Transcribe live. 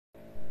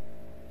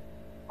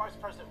Vice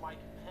President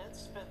Mike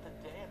Pence spent the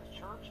day at a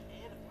church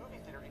and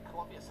movie theater in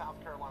Columbia, South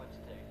Carolina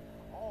today,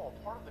 all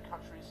part of the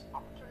country's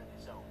opportunity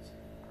zones.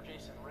 Our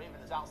Jason Raven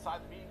is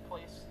outside the meeting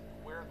place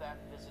where that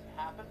visit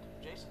happened.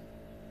 Jason?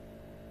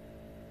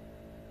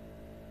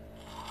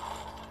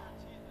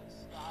 Senator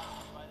Scott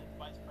invited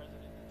Vice President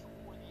to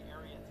tour the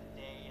area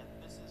today, and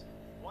this is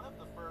one of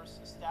the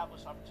first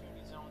established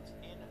opportunity zones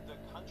in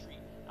the country.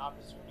 Now,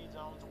 opportunity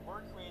zones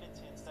were created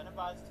to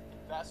incentivize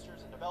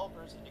investors and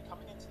developers into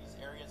coming into these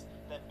areas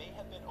that may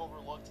have been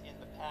overlooked in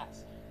the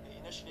past. The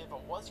initiative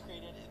was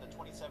created in the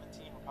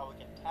 2017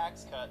 Republican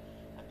tax cut,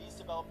 and these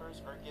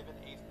developers are given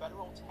a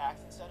federal tax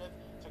incentive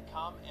to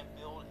come and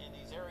build in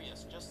these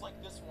areas, just like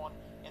this one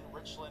in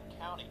Richland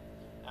County.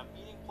 Now,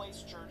 Meeting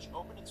Place Church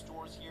opened its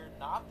doors here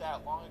not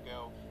that long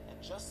ago, and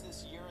just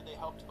this year they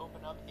helped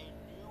open up a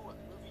new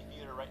movie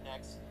theater right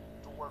next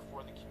door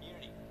for the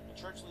community. The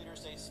church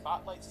leaders say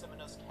Spotlight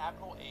Cinema's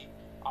Capital 8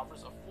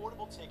 offers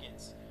affordable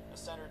tickets.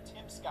 Senator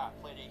Tim Scott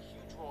played a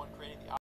huge role